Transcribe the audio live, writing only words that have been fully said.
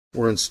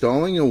We're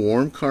installing a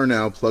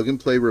WarmCarNow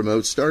plug-and-play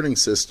remote starting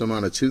system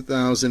on a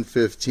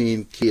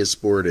 2015 Kia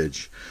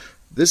Sportage.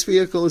 This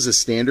vehicle is a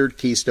standard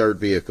key start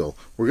vehicle.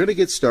 We're going to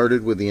get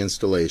started with the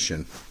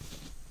installation.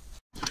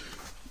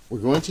 We're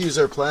going to use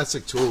our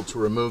plastic tool to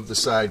remove the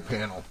side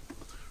panel.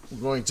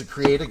 We're going to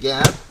create a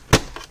gap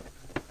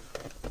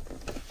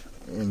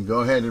and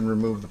go ahead and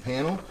remove the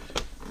panel.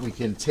 We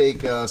can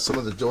take some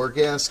of the door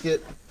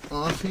gasket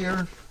off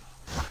here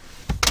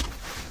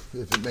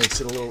if it makes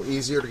it a little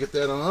easier to get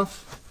that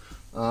off.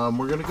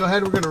 We're going to go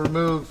ahead and we're going to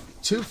remove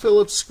 2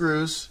 Phillips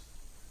screws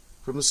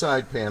from the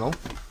side panel.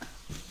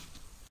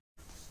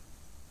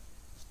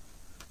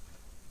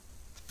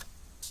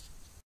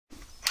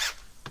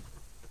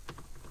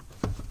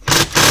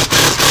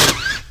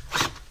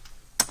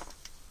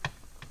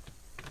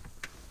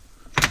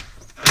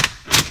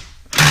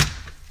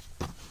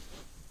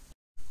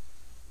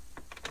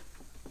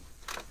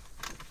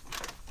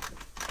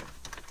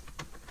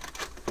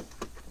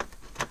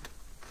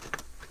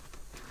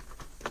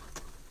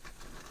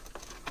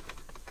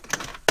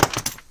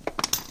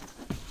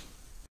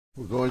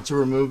 We're going to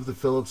remove the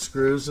Phillips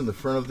screws in the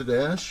front of the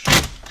dash.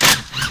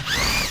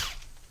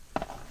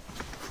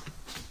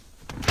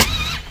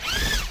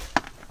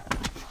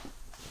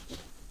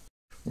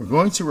 We're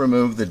going to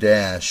remove the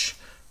dash.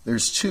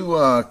 There's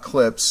 2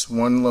 clips,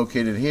 one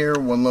located here,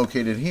 one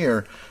located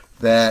here,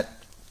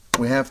 that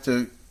we have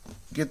to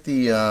get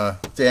the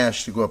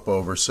dash to go up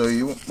over. So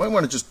you might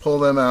want to just pull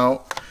them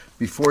out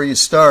before you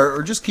start,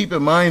 or just keep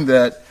in mind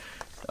that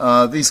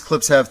these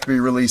clips have to be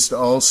released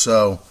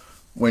also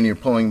when you're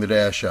pulling the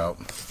dash out.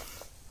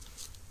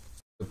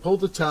 I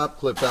pulled the top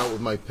clip out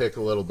with my pick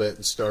a little bit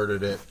and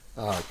started it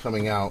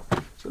coming out.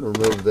 I'm going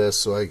to remove this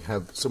so I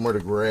have somewhere to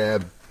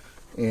grab,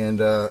 and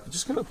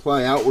just going to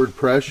apply outward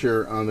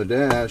pressure on the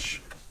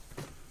dash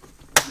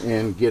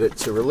and get it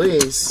to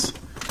release.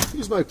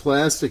 Use my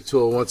plastic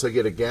tool once I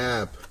get a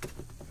gap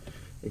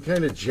and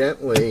kind of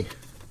gently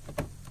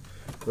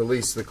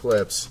release the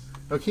clips.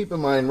 Now keep in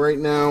mind, right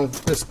now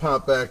this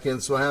popped back in,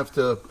 so I have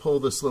to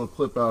pull this little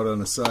clip out on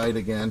the side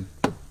again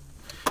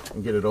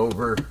and get it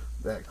over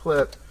that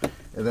clip,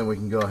 and then we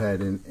can go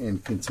ahead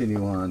and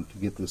continue on to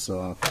get this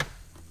off.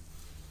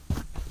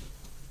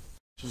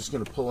 Just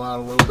going to pull out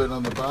a little bit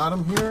on the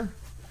bottom here,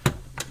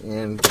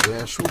 and the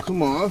dash will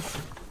come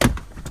off.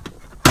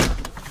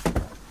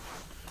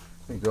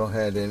 And go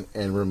ahead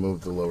and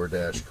remove the lower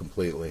dash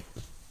completely.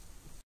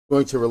 I'm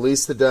going to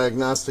release the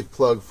diagnostic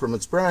plug from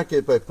its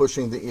bracket by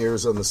pushing the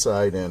ears on the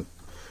side in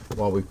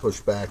while we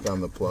push back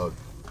on the plug.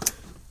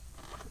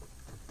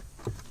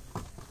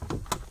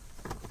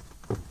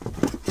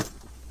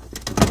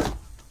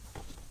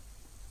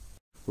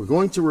 We're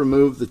going to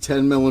remove the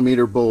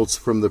 10mm bolts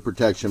from the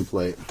protection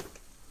plate.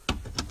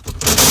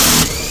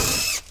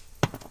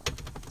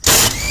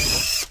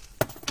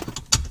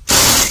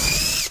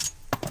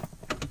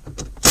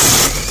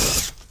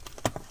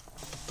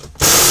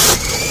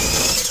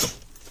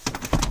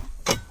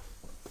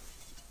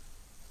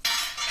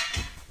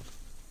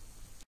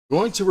 We're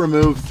going to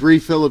remove 3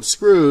 Phillips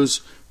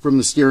screws from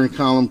the steering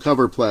column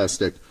cover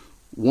plastic.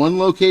 One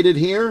located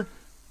here,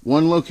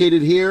 one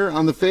located here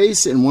on the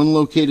face, and one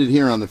located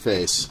here on the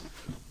face.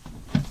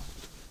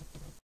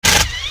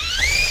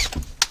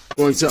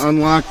 Going to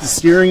unlock the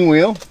steering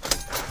wheel.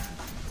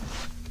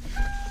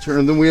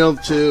 Turn the wheel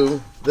to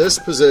this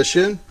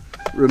position.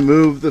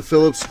 Remove the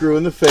Phillips screw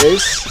in the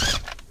face.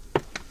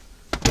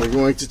 We're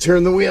going to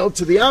turn the wheel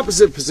to the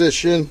opposite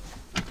position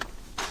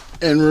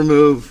and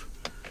remove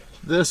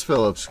this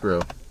Phillips screw.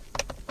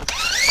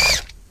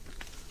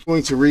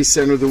 Going to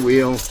recenter the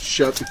wheel,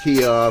 shut the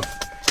key off,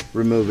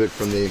 remove it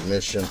from the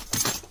ignition.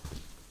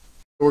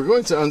 We're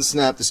going to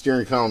unsnap the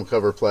steering column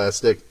cover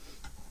plastic.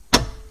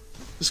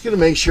 Just going to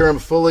make sure I'm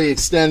fully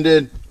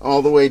extended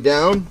all the way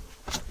down.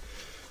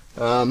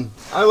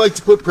 I like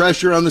to put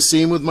pressure on the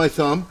seam with my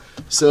thumb,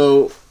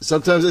 so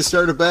sometimes I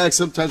start in the back,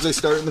 sometimes I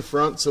start in the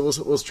front, so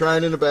we'll try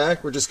it in the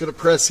back. We're just going to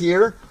press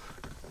here,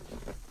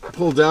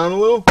 pull down a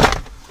little,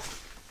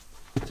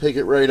 take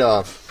it right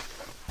off.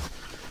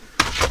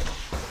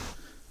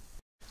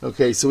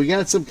 Okay, so we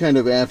got some kind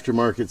of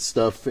aftermarket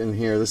stuff in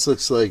here. This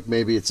looks like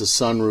maybe it's a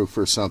sunroof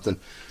or something.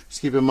 Just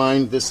keep in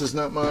mind, this is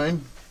not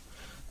mine.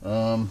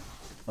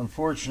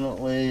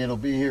 Unfortunately, it'll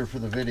be here for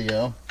the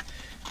video.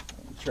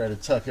 I'll try to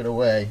tuck it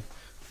away,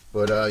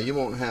 but you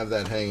won't have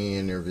that hanging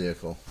in your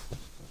vehicle.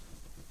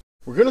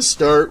 We're going to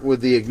start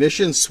with the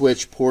ignition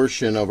switch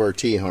portion of our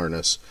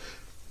T-harness.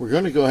 We're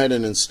going to go ahead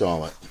and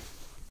install it.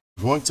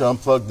 We're going to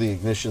unplug the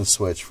ignition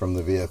switch from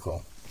the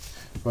vehicle.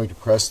 We're going to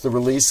press the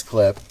release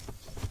clip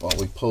while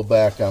we pull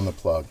back on the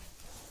plug.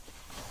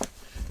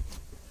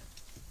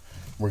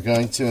 We're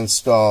going to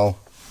install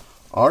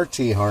our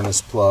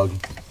T-harness plug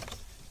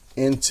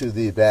into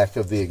the back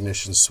of the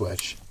ignition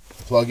switch.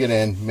 Plug it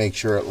in, make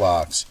sure it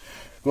locks.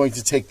 We're going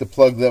to take the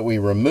plug that we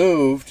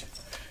removed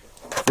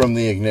from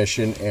the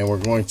ignition and we're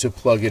going to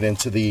plug it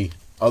into the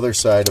other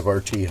side of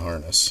our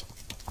T-harness.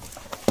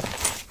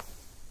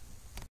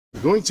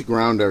 We're going to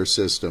ground our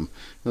system.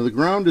 Now the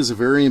ground is a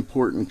very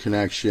important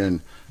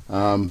connection.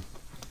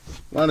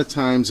 A lot of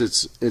times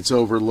it's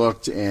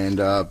overlooked,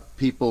 and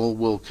people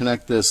will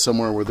connect this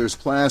somewhere where there's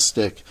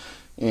plastic,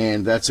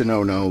 and that's a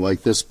no-no.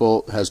 Like this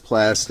bolt has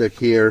plastic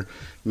here,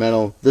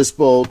 metal. This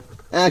bolt,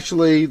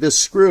 actually this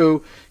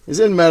screw is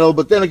in metal,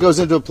 but then it goes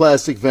into a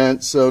plastic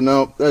vent, so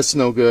no, that's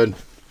no good.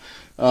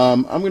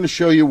 I'm going to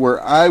show you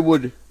where I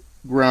would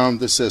ground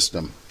the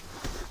system.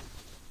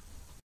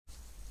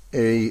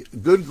 A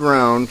good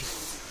ground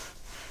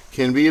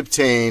can be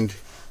obtained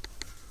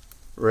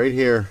right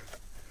here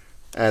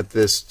at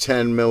this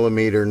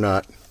 10mm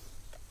nut.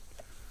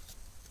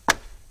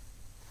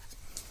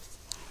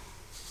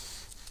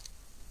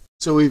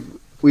 So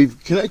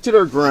we've connected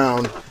our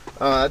ground.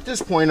 At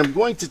this point, I'm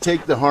going to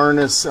take the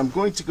harness, I'm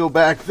going to go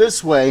back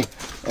this way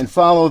and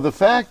follow the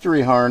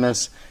factory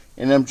harness,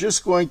 and I'm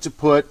just going to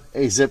put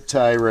a zip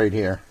tie right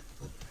here.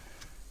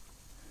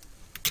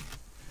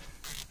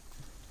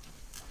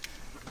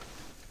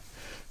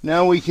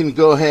 Now we can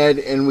go ahead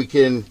and we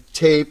can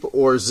tape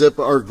or zip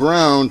our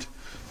ground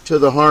to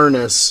the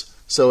harness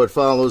so it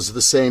follows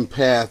the same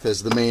path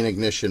as the main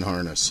ignition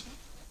harness.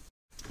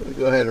 I'm going to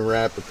go ahead and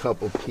wrap a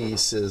couple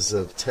pieces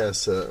of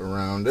Tessa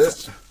around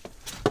it.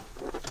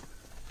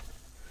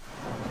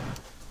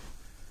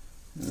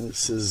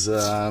 This is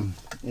a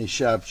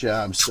shop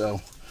job,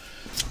 so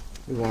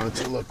we want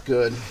it to look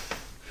good.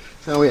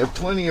 Now we have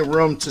plenty of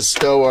room to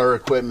stow our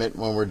equipment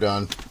when we're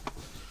done.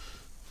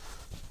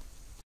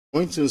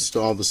 We're going to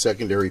install the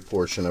secondary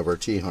portion of our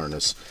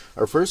T-harness.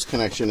 Our first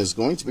connection is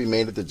going to be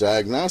made at the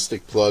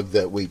diagnostic plug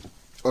that we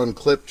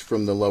unclipped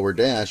from the lower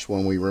dash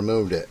when we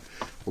removed it.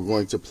 We're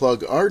going to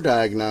plug our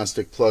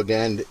diagnostic plug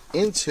end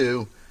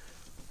into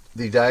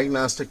the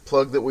diagnostic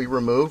plug that we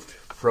removed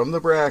from the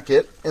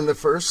bracket in the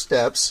first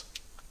steps.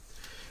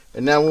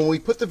 And now when we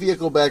put the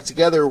vehicle back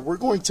together, we're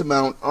going to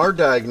mount our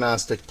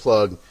diagnostic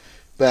plug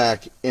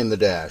back in the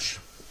dash.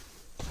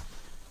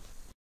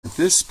 At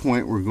this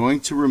point, we're going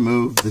to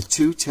remove the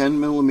two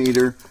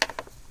 10mm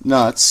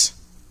nuts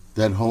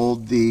that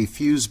hold the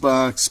fuse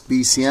box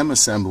BCM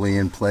assembly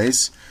in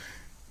place.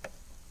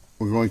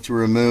 We're going to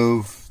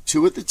remove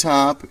two at the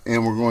top,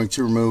 and we're going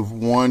to remove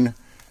one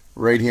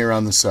right here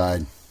on the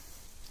side.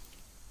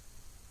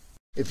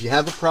 If you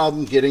have a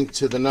problem getting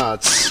to the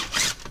nuts,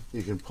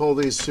 you can pull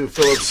these two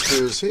Phillips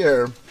screws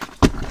here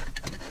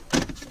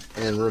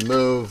and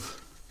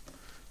remove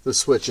the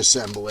switch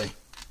assembly.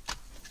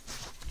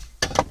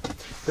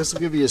 This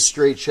will give you a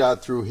straight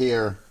shot through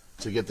here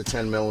to get the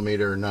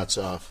 10mm nuts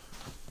off.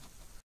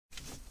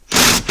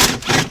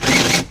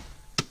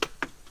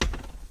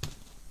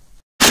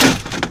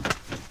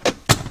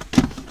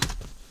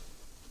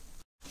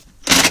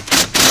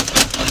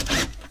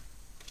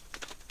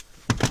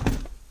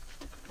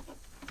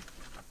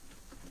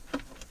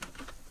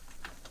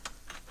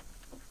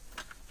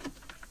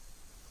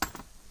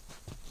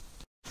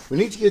 We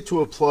need to get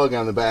to a plug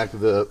on the back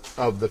of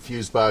the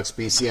fuse box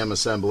BCM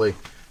assembly.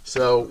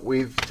 So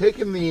we've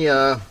taken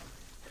the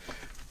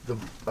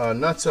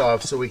nuts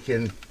off so we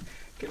can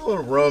get a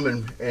little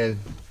room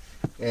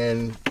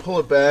and pull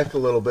it back a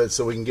little bit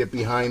so we can get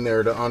behind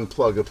there to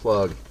unplug a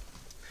plug.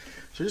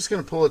 So just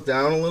going to pull it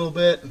down a little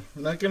bit.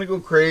 I'm not going to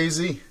go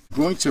crazy. I'm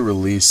going to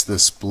release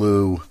this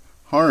blue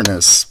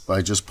harness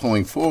by just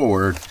pulling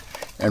forward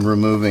and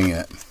removing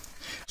it.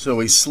 So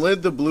we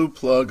slid the blue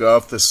plug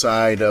off the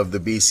side of the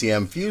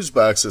BCM fuse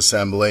box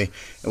assembly,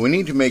 and we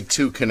need to make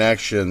two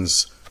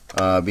connections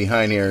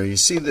behind here. You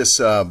see this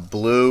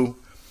blue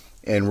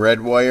and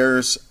red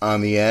wires on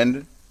the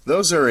end?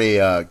 Those are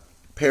a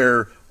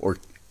pair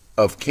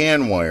of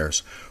CAN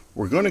wires.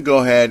 We're going to go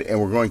ahead and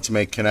we're going to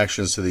make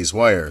connections to these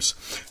wires.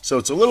 So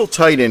it's a little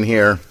tight in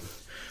here.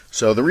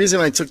 So the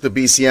reason I took the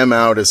BCM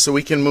out is so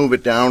we can move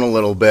it down a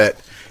little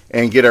bit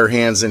and get our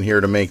hands in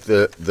here to make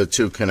the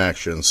two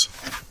connections.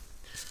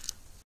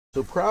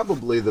 So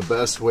probably the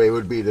best way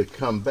would be to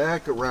come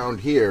back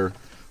around here.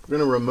 We're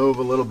going to remove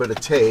a little bit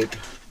of tape.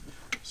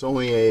 It's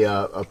only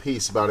a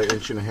piece about 1.5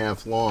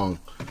 inches long.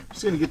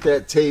 Just going to get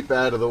that tape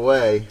out of the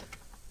way,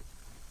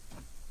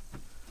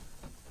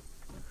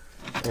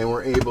 and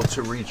we're able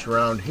to reach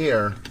around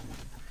here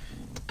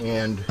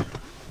and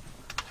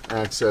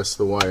access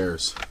the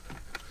wires.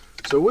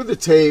 So with the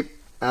tape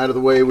out of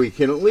the way, we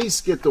can at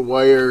least get the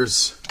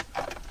wires,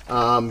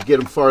 get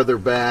them farther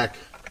back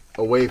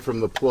away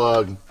from the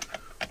plug,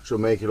 which will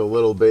make it a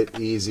little bit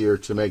easier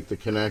to make the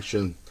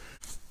connection.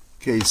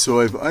 Okay, so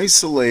I've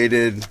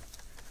isolated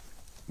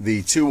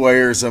the two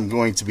wires I'm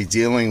going to be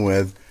dealing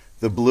with.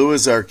 The blue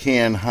is our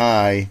CAN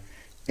high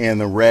and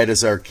the red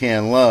is our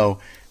CAN low.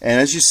 And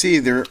as you see,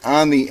 they're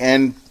on the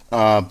end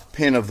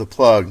pin of the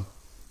plug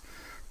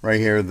right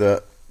here,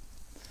 the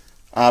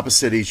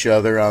opposite each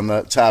other on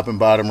the top and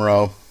bottom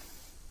row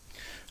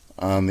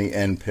on the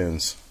end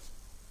pins.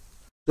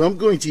 So I'm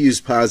going to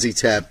use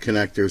posi-tap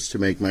connectors to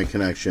make my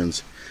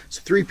connections. It's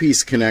a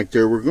 3-piece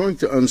connector. We're going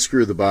to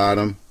unscrew the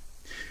bottom.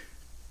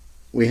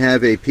 We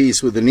have a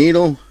piece with a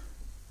needle,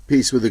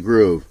 piece with a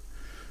groove.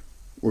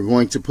 We're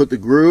going to put the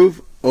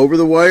groove over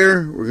the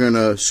wire. We're going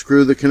to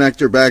screw the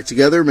connector back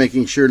together,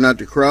 making sure not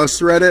to cross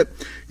thread it.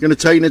 Going to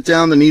tighten it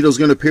down. The needle's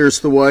going to pierce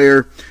the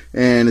wire,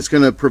 and it's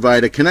going to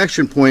provide a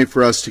connection point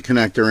for us to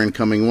connect our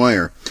incoming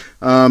wire.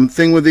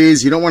 Thing with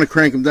these, you don't want to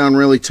crank them down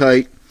really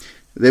tight.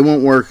 They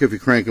won't work if you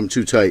crank them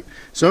too tight.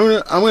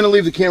 So I'm going to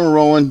leave the camera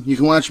rolling. You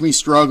can watch me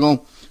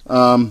struggle,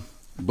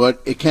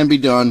 but it can be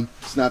done.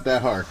 It's not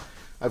that hard.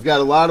 I've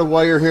got a lot of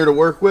wire here to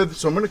work with,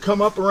 so I'm going to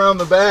come up around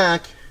the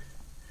back,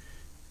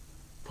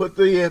 put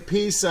the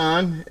piece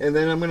on, and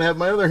then I'm going to have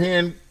my other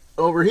hand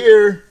over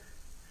here, and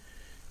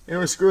we're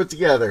going to screw it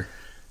together.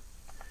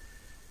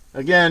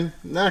 Again,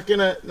 not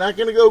gonna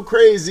go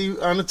crazy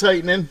on the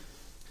tightening.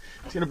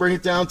 It's going to bring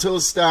it down till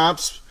it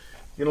stops.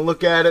 You're going to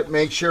look at it,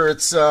 make sure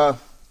it's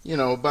you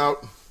know,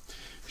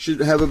 should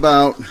have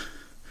about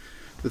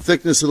the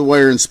thickness of the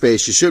wire in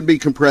space. You should be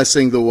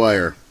compressing the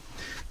wire.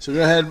 So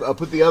go ahead, I'll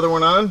put the other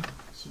one on.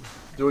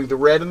 Doing the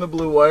red and the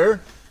blue wire.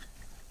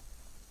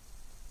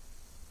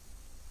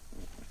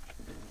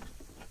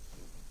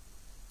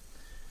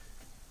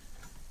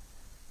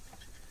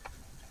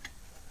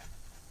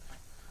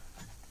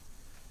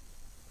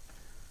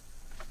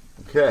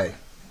 Okay,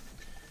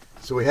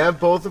 so we have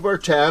both of our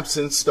taps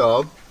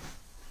installed.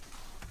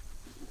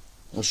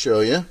 I'll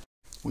show you.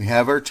 We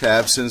have our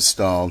taps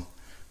installed.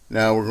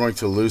 Now we're going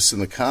to loosen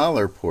the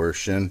collar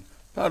portion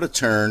about a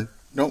turn.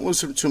 Don't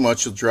loosen them too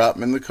much, you'll drop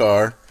them in the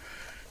car.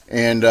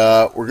 And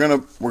we're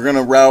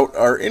gonna route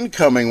our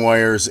incoming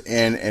wires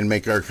in and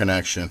make our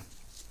connection.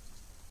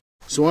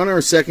 So on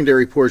our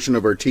secondary portion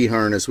of our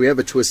T-harness, we have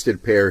a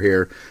twisted pair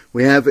here.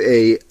 We have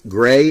a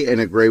gray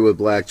and a gray with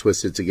black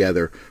twisted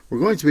together. We're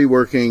going to be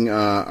working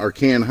our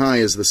can high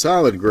as the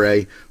solid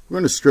gray. We're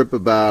going to strip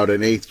about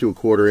 1/8 to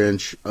 1/4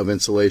 inch of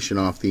insulation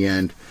off the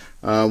end.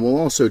 We'll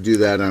also do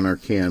that on our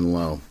can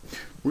low.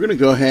 We're going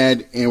to go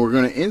ahead and we're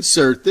going to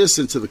insert this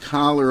into the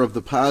collar of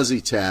the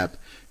posi tap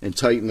and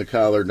tighten the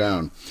collar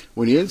down.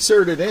 When you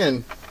insert it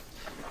in,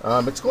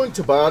 it's going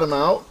to bottom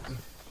out,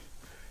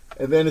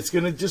 and then it's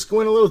going to just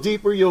go in a little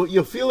deeper.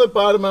 You'll feel it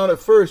bottom out at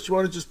first. You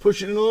want to just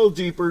push it in a little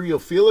deeper. You'll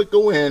feel it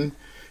go in,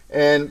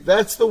 and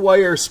that's the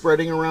wire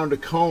spreading around a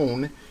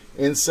cone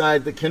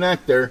inside the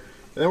connector.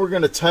 And then we're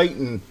going to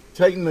tighten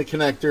the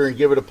connector and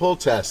give it a pull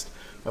test.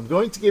 I'm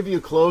going to give you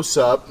a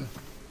close-up.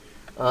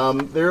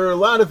 There are a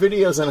lot of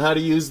videos on how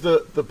to use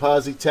the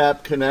posi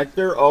tap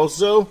connector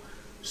also.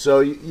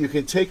 So you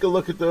can take a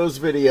look at those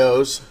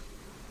videos.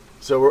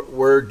 So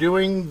we're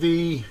doing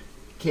the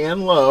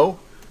can low,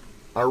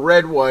 our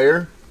red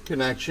wire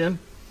connection.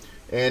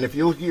 And if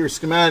you look at your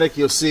schematic,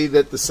 you'll see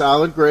that the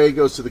solid gray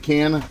goes to the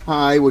can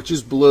high, which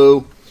is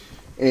blue,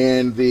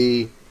 and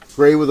the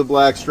gray with a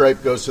black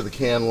stripe goes to the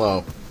can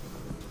low.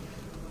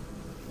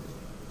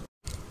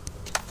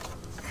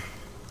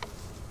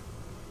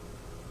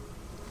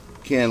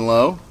 Can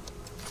low,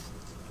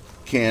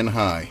 can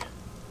high.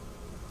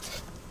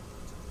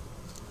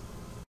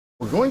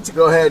 We're going to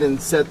go ahead and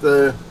set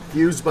the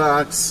fuse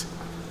box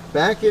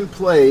back in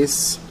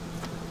place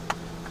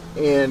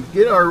and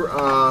get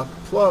our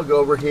plug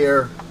over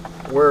here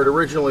where it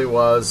originally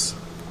was,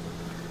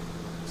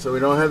 so we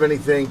don't have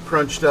anything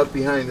crunched up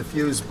behind the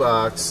fuse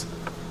box.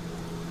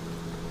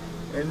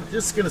 And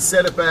just going to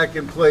set it back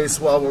in place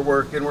while we're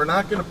working. We're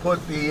not going to put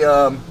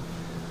the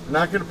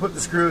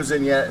screws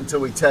in yet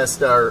until we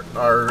test our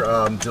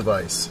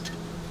device.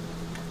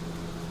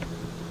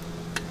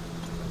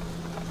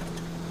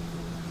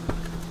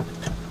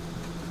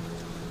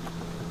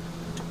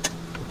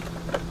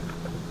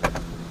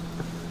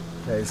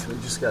 Okay, so we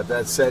just got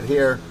that set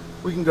here.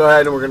 We can go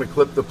ahead and we're going to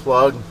clip the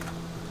plug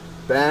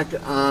back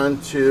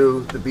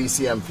onto the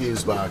BCM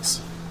fuse box.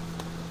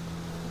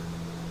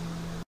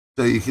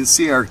 So you can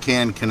see our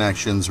can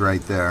connections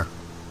right there.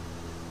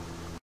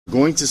 We're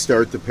going to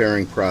start the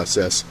pairing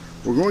process.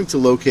 We're going to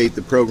locate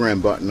the program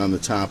button on the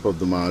top of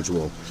the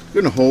module.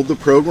 We're going to hold the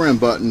program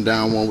button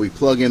down while we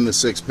plug in the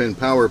 6-pin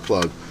power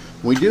plug.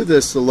 When we do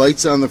this, the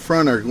lights on the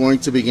front are going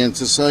to begin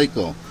to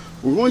cycle.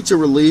 We're going to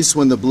release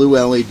when the blue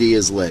LED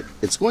is lit.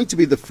 It's going to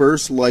be the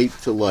first light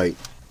to light.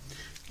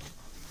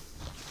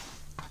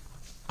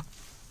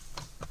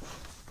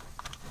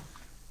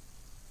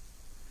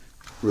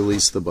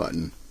 Release the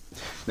button.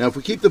 Now if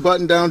we keep the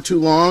button down too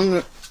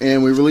long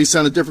and we release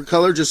on a different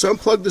color, just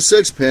unplug the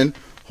 6-pin,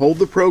 hold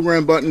the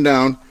program button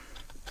down,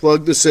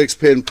 plug the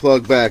 6-pin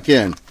plug back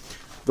in.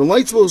 The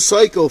lights will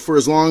cycle for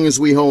as long as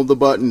we hold the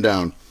button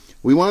down.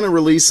 We want to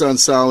release on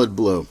solid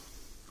blue.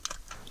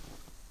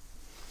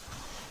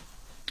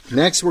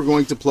 Next, we're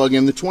going to plug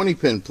in the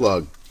 20-pin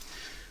plug.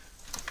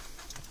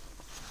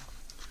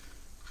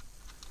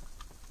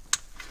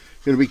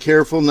 Going to be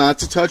careful not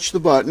to touch the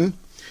button.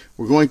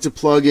 We're going to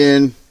plug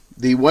in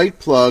the white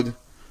plug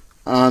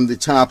on the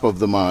top of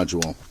the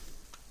module.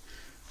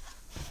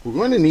 We're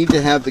going to need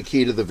to have the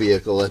key to the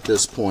vehicle at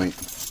this point.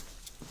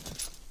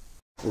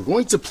 We're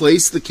going to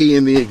place the key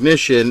in the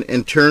ignition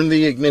and turn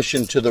the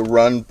ignition to the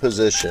run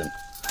position.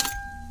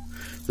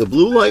 The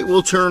blue light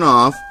will turn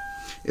off.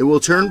 It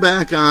will turn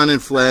back on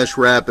and flash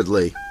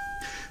rapidly.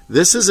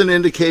 This is an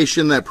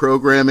indication that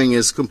programming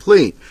is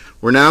complete.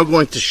 We're now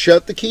going to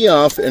shut the key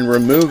off and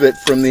remove it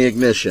from the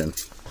ignition.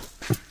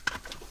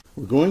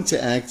 We're going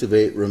to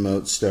activate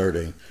remote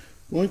starting.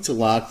 We're going to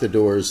lock the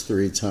doors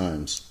 3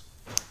 times.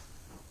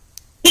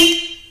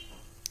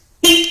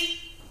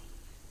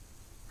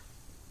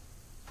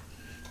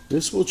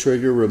 This will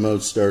trigger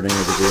remote starting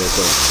of the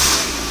vehicle.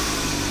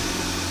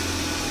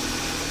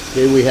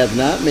 Okay, we have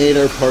not made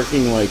our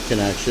parking light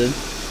connection.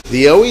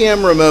 The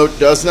OEM remote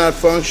does not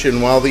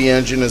function while the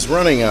engine is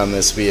running on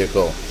this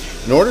vehicle.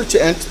 In order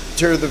to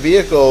enter the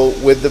vehicle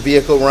with the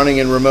vehicle running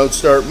in remote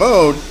start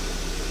mode,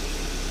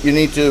 you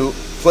need to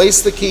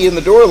place the key in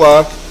the door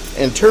lock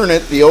and turn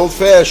it the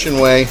old-fashioned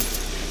way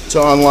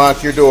to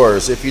unlock your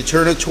doors. If you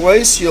turn it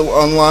twice,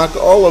 you'll unlock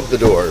all of the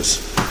doors.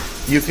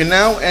 You can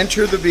now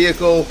enter the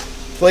vehicle,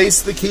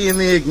 place the key in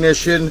the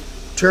ignition,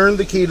 turn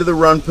the key to the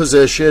run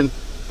position,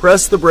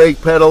 press the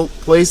brake pedal,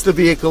 place the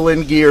vehicle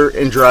in gear,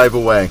 and drive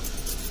away.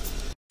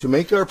 To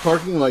make our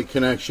parking light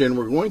connection,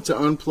 we're going to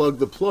unplug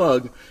the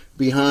plug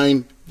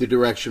behind the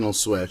directional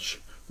switch.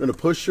 We're going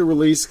to push the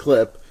release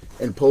clip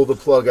and pull the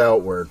plug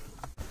outward.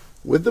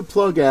 With the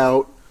plug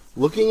out,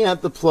 looking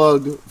at the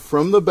plug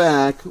from the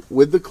back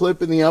with the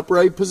clip in the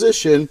upright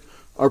position,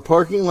 our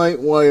parking light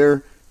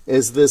wire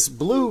is this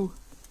blue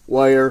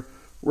wire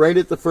right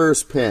at the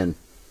first pin.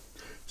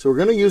 So we're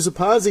going to use a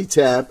posi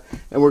tap,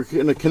 and we're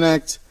going to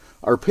connect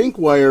our pink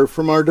wire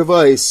from our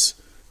device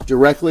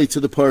directly to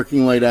the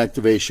parking light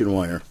activation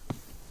wire.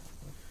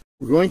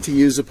 We're going to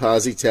use a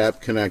posi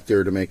tap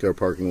connector to make our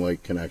parking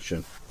light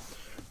connection.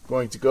 We're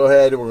going to go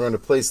ahead and we're going to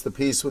place the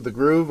piece with the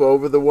groove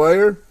over the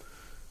wire.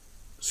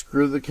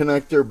 Screw the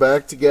connector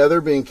back together,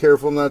 being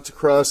careful not to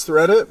cross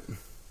thread it.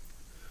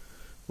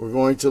 We're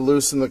going to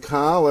loosen the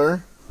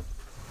collar.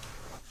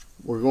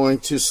 We're going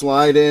to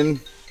slide in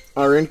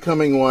our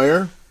incoming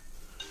wire,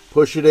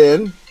 push it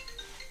in,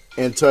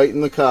 and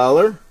tighten the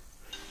collar,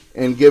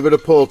 and give it a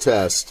pull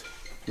test.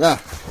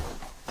 Ah.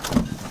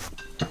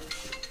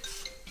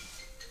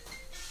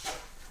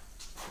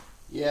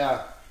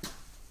 Yeah.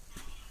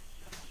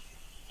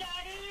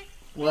 Daddy?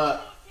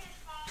 What?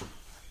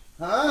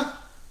 Huh?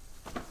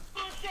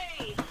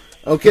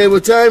 Okay,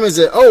 what time is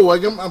it? Oh,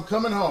 I'm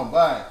coming home.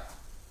 Bye.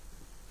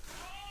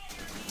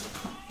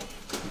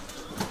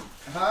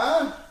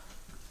 Huh?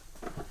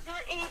 Your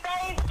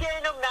eBay is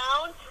getting them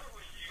down.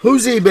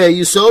 Who's eBay?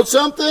 You sold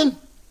something?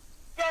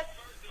 Yes,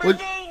 for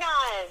Dana.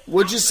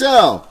 What'd you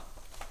sell?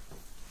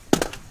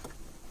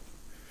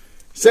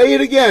 Say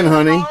it again,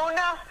 honey. Phone,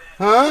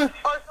 huh?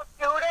 or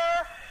computer.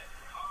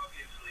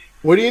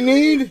 What do you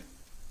need?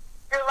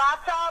 Your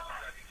laptop.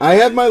 I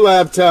have my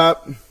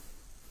laptop.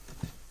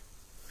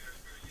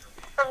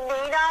 From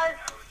Nina's.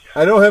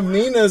 I don't have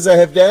Nina's, I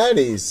have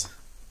Daddy's.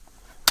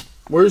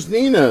 Where's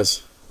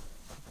Nina's?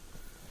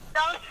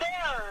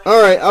 Downstairs.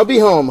 Alright, I'll be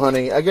home,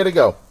 honey. I gotta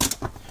go.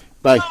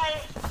 Bye. Bye.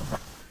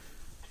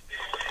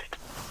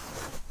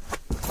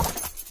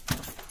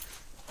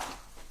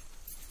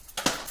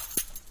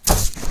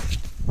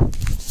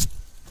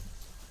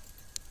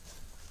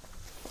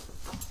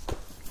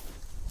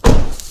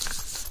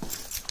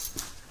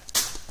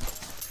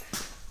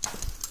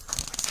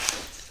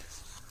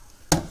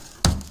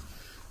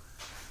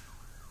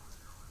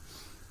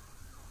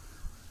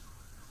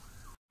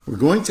 We're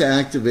going to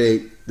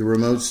activate the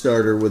remote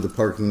starter with the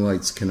parking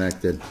lights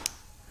connected.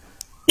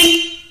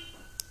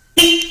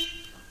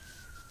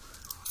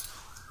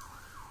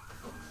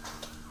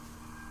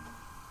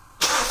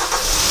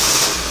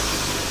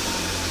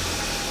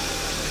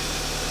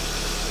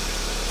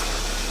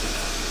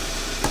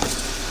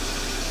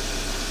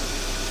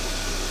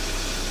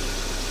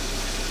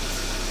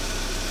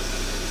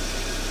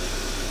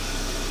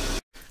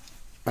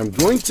 I'm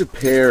going to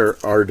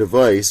pair our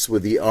device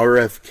with the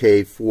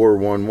RFK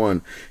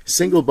 411,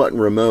 single button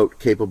remote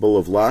capable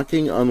of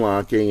locking,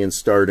 unlocking, and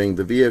starting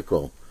the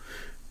vehicle.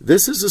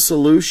 This is a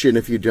solution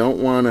if you don't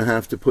want to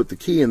have to put the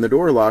key in the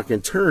door lock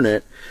and turn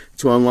it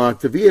to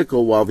unlock the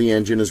vehicle while the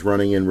engine is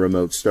running in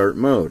remote start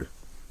mode.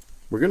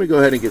 We're going to go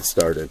ahead and get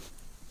started.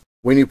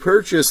 When you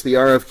purchase the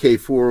RFK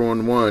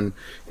 411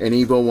 and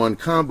Evo 1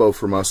 combo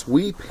from us,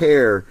 we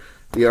pair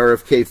the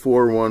RFK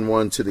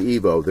 411 to the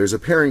Evo. There's a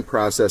pairing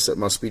process that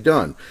must be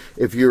done.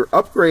 If you're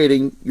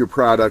upgrading your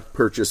product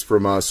purchased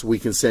from us, we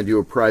can send you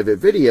a private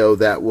video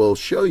that will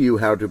show you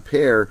how to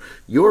pair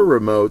your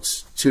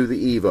remotes to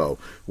the Evo.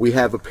 We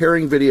have a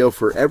pairing video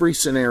for every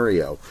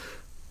scenario.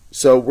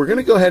 So we're going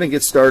to go ahead and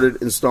get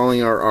started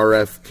installing our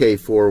RFK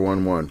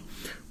 411.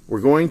 We're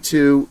going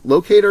to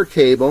locate our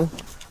cable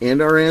and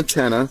our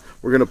antenna.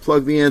 We're going to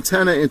plug the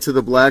antenna into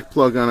the black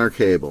plug on our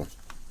cable.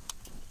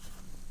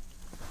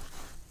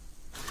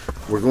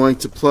 We're going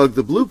to plug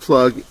the blue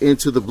plug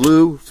into the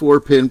blue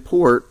 4-pin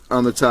port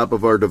on the top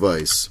of our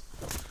device.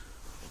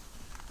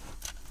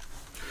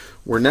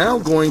 We're now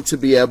going to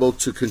be able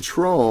to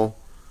control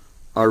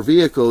our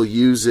vehicle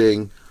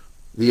using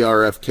the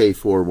RFK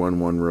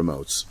 411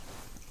 remotes.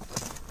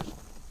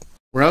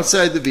 We're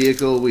outside the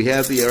vehicle. We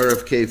have the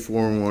RFK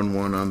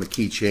 411 on the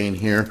keychain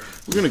here.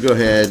 We're going to go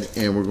ahead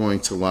and we're going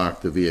to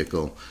lock the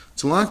vehicle.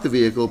 To lock the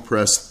vehicle,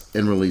 press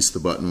and release the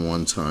button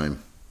one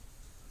time.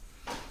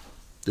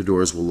 the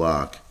doors will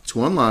lock.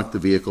 To unlock the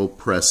vehicle,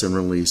 press and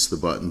release the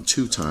button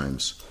 2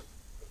 times.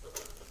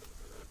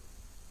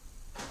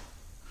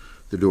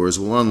 The doors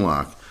will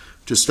unlock.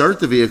 To start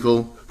the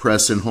vehicle,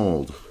 press and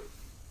hold.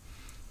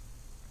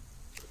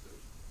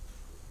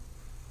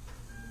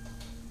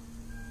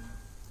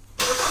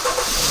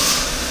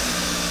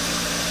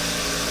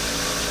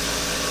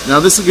 Now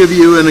this will give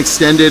you an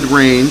extended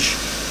range,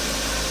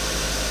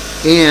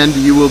 and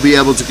you will be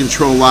able to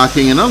control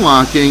locking and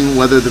unlocking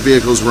whether the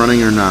vehicle is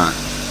running or not.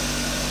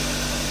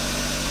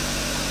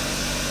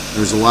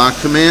 There's a lock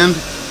command.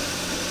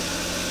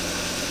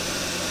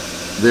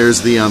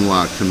 There's the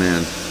unlock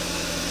command.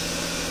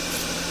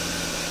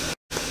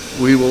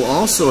 We will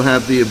also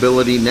have the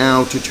ability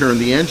now to turn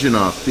the engine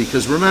off,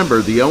 because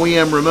remember, the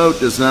OEM remote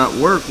does not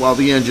work while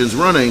the engine's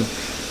running.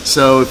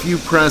 So if you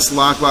press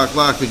lock, lock,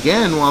 lock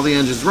again while the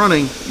engine's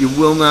running, you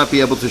will not be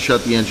able to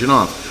shut the engine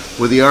off.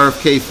 With the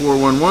RFK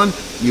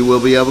 411, you will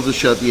be able to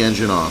shut the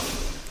engine off.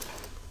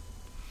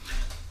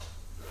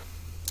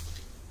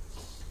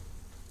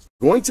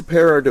 We're going to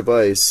pair our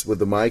device with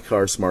the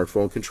MyCar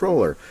smartphone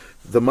controller.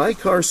 The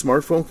MyCar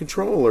smartphone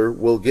controller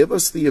will give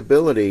us the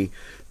ability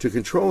to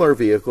control our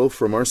vehicle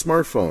from our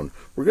smartphone.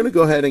 We're going to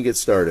go ahead and get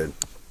started.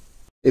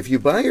 If you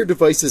buy your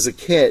device as a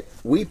kit,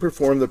 we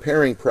perform the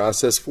pairing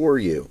process for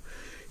you.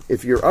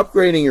 If you're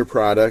upgrading your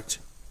product,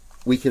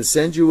 we can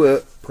send you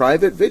a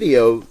private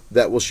video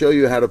that will show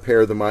you how to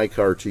pair the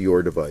MyCar to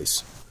your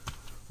device.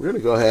 We're going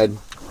to go ahead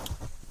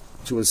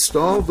to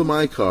install the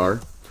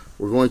MyCar.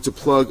 We're going to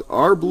plug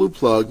our blue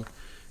plug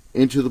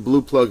into the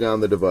blue plug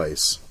on the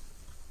device.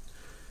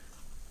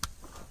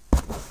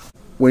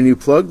 When you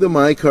plug the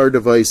MyCar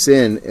device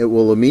in, it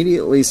will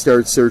immediately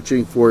start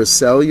searching for a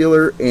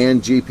cellular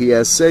and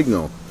GPS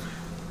signal.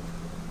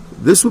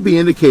 This will be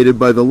indicated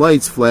by the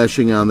lights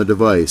flashing on the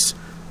device.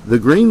 The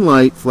green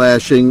light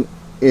flashing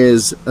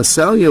is a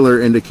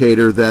cellular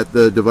indicator that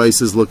the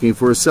device is looking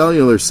for a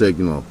cellular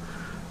signal.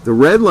 The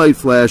red light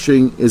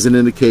flashing is an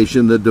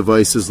indication the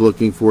device is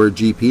looking for a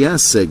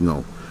GPS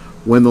signal.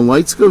 When the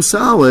lights go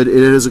solid,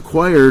 it has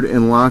acquired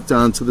and locked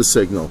onto the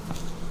signal.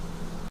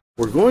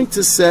 We're going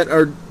to set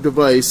our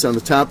device on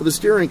the top of the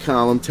steering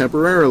column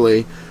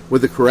temporarily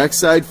with the correct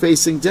side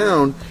facing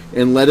down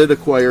and let it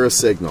acquire a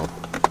signal.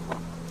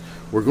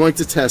 We're going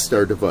to test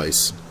our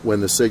device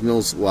when the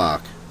signals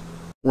lock.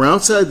 We're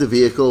outside the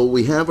vehicle.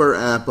 We have our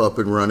app up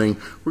and running.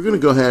 We're going to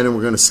go ahead and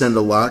we're going to send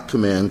a lock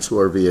command to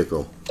our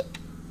vehicle.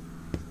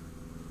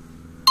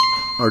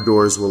 Our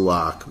doors will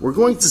lock. We're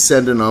going to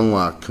send an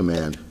unlock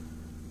command.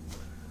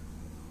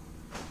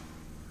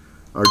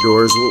 Our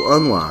doors will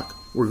unlock.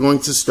 We're going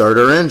to start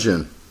our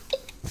engine.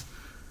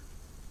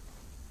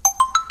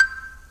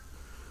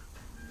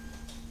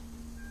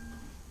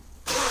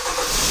 The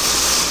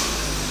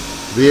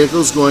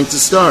vehicle is going to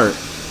start.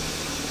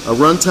 A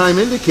runtime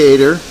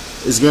indicator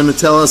is going to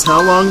tell us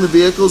how long the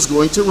vehicle is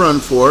going to run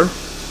for.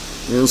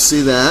 You'll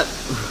see that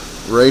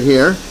right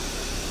here.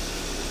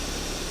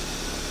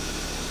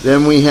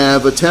 Then we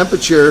have a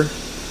temperature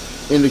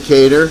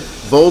indicator,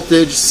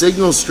 voltage,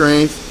 signal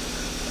strength,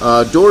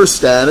 door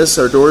status.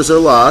 Our doors are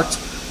locked.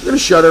 We're going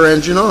to shut our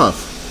engine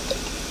off.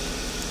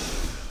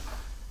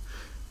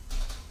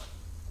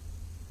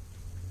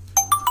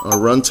 Our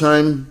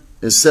runtime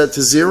is set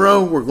to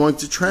 0. We're going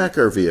to track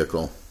our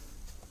vehicle.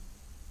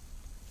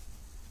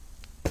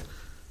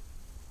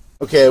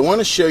 Okay, I want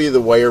to show you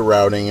the wire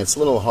routing. It's a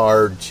little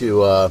hard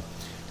to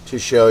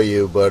show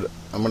you, but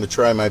I'm going to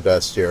try my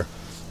best here.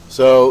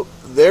 So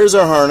there's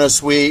our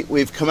harness.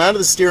 We've come out of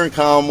the steering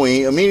column.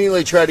 We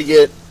immediately try to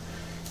get,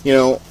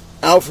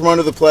 out from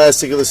under the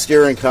plastic of the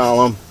steering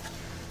column,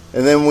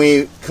 and then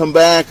we come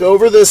back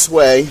over this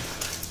way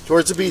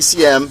towards the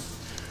BCM.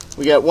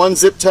 We got one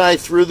zip tie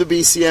through the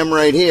BCM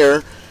right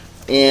here,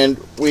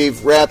 and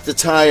we've wrapped the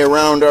tie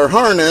around our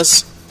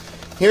harness.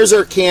 Here's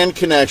our CAN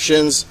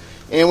connections.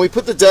 And we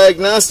put the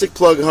diagnostic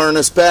plug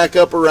harness back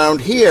up around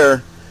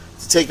here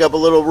to take up a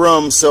little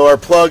room, so our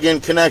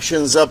plug-in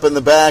connection's up in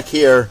the back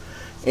here,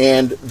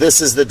 and this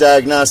is the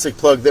diagnostic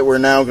plug that we're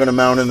now going to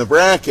mount in the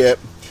bracket.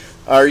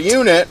 Our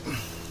unit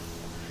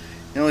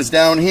is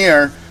down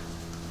here.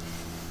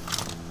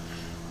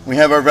 We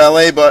have our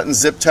valet button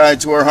zip tied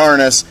to our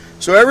harness,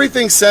 so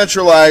everything's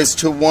centralized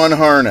to one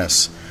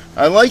harness.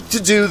 I like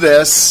to do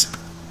this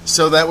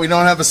so that we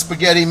don't have a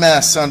spaghetti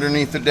mess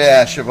underneath the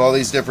dash of all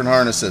these different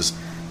harnesses.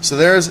 So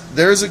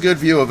there's a good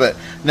view of it.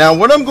 Now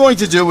what I'm going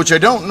to do, which I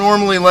don't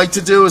normally like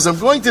to do, is I'm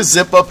going to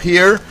zip up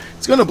here.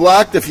 It's going to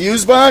block the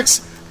fuse box,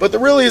 but there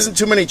really isn't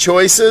too many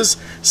choices.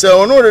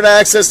 So in order to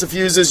access the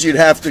fuses, you'd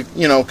have to,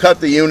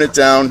 cut the unit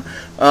down.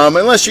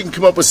 Unless you can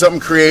come up with something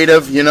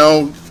creative,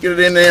 get it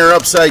in there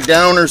upside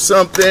down or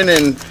something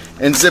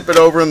and zip it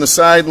over on the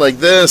side like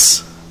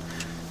this.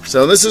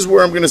 So this is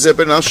where I'm going to zip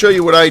it, and I'll show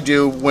you what I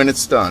do when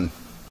it's done.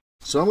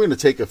 So I'm going to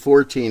take a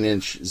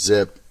 14-inch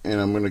zip, and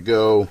I'm going to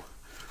go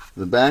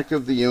the back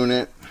of the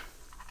unit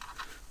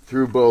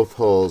through both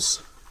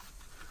holes.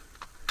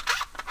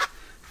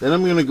 Then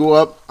I'm going to go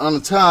up on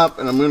the top,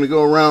 and I'm going to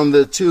go around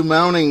the two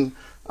mounting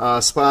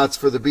spots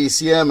for the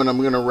BCM, and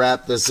I'm going to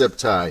wrap the zip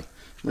tie.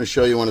 I'm going to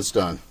show you when it's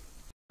done.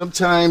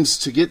 Sometimes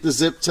to get the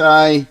zip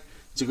tie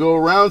to go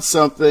around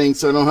something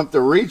so I don't have to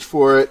reach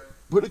for it,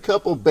 put a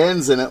couple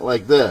bends in it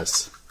like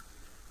this.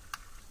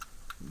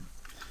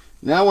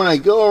 Now when I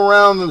go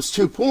around those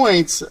 2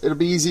 points, it'll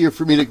be easier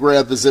for me to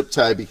grab the zip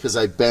tie because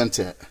I bent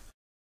it.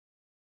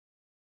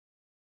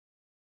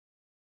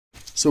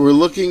 So we're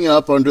looking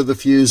up under the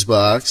fuse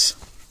box,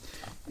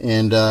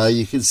 and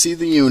you can see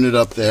the unit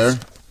up there.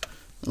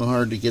 A little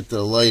hard to get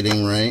the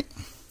lighting right.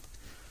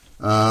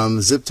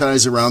 The zip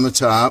ties around the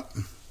top,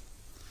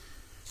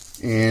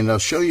 and I'll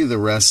show you the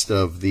rest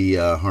of the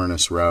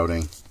harness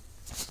routing.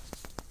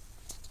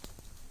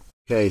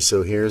 Okay,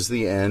 so here's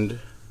the end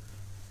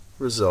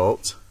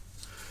result.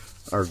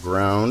 Our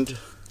ground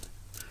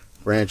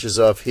branches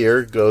off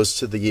here, goes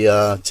to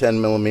the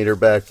 10 millimeter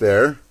back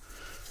there.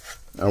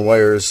 Our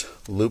wires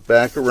loop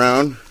back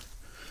around,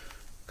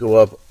 go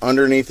up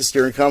underneath the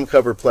steering column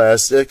cover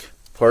plastic,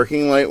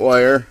 parking light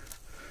wire,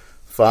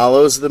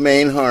 follows the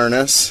main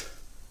harness.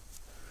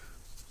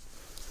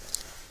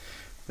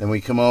 Then we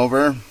come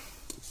over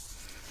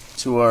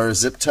to our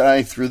zip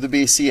tie through the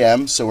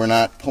BCM, so we're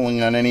not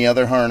pulling on any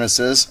other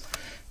harnesses,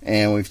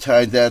 and we've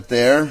tied that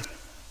there.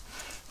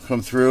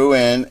 Come through,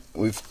 and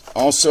we've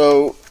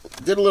also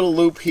did a little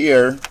loop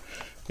here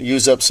to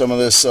use up some of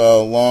this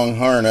long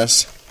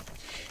harness,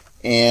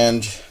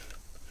 and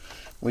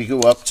we go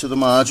up to the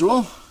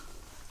module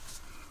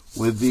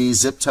with the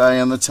zip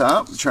tie on the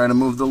top. Try to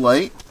move the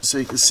light so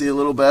you can see a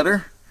little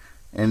better,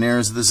 and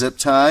there's the zip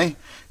tie,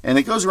 and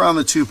it goes around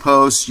the 2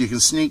 posts. You can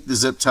sneak the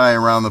zip tie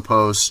around the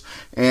posts,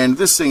 and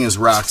this thing is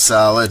rock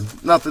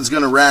solid. Nothing's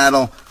going to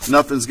rattle,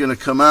 nothing's going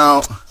to come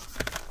out.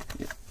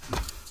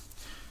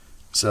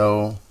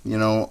 So, you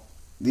know,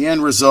 the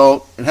end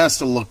result, it has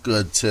to look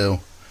good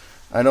too.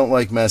 I don't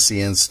like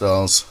messy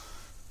installs.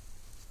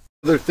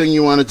 Other thing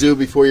you want to do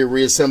before you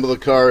reassemble the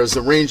car is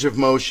a range of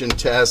motion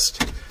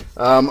test.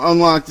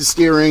 Unlock the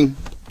steering,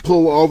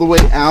 pull all the way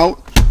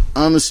out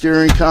on the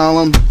steering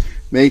column.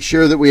 Make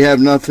sure that we have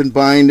nothing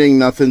binding,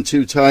 nothing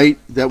too tight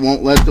that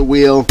won't let the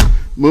wheel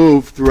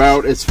move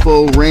throughout its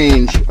full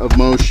range of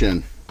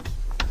motion.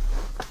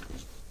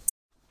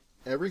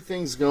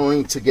 Everything's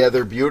going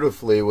together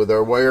beautifully with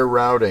our wire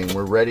routing.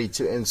 We're ready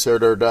to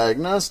insert our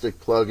diagnostic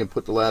plug and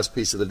put the last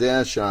piece of the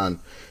dash on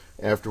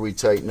after we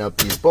tighten up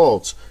these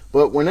bolts.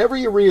 But whenever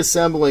you're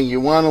reassembling, you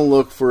want to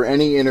look for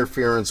any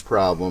interference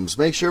problems.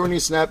 Make sure when you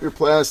snap your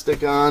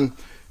plastic on,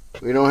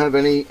 we don't have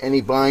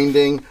any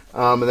binding,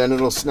 and then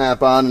it'll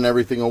snap on and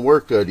everything will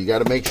work good. You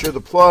got to make sure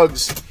the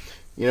plugs,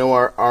 you know,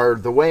 are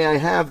the way I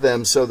have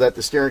them so that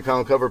the steering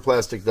column cover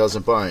plastic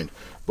doesn't bind.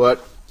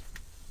 But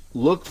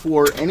look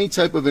for any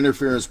type of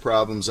interference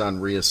problems on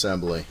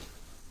reassembly.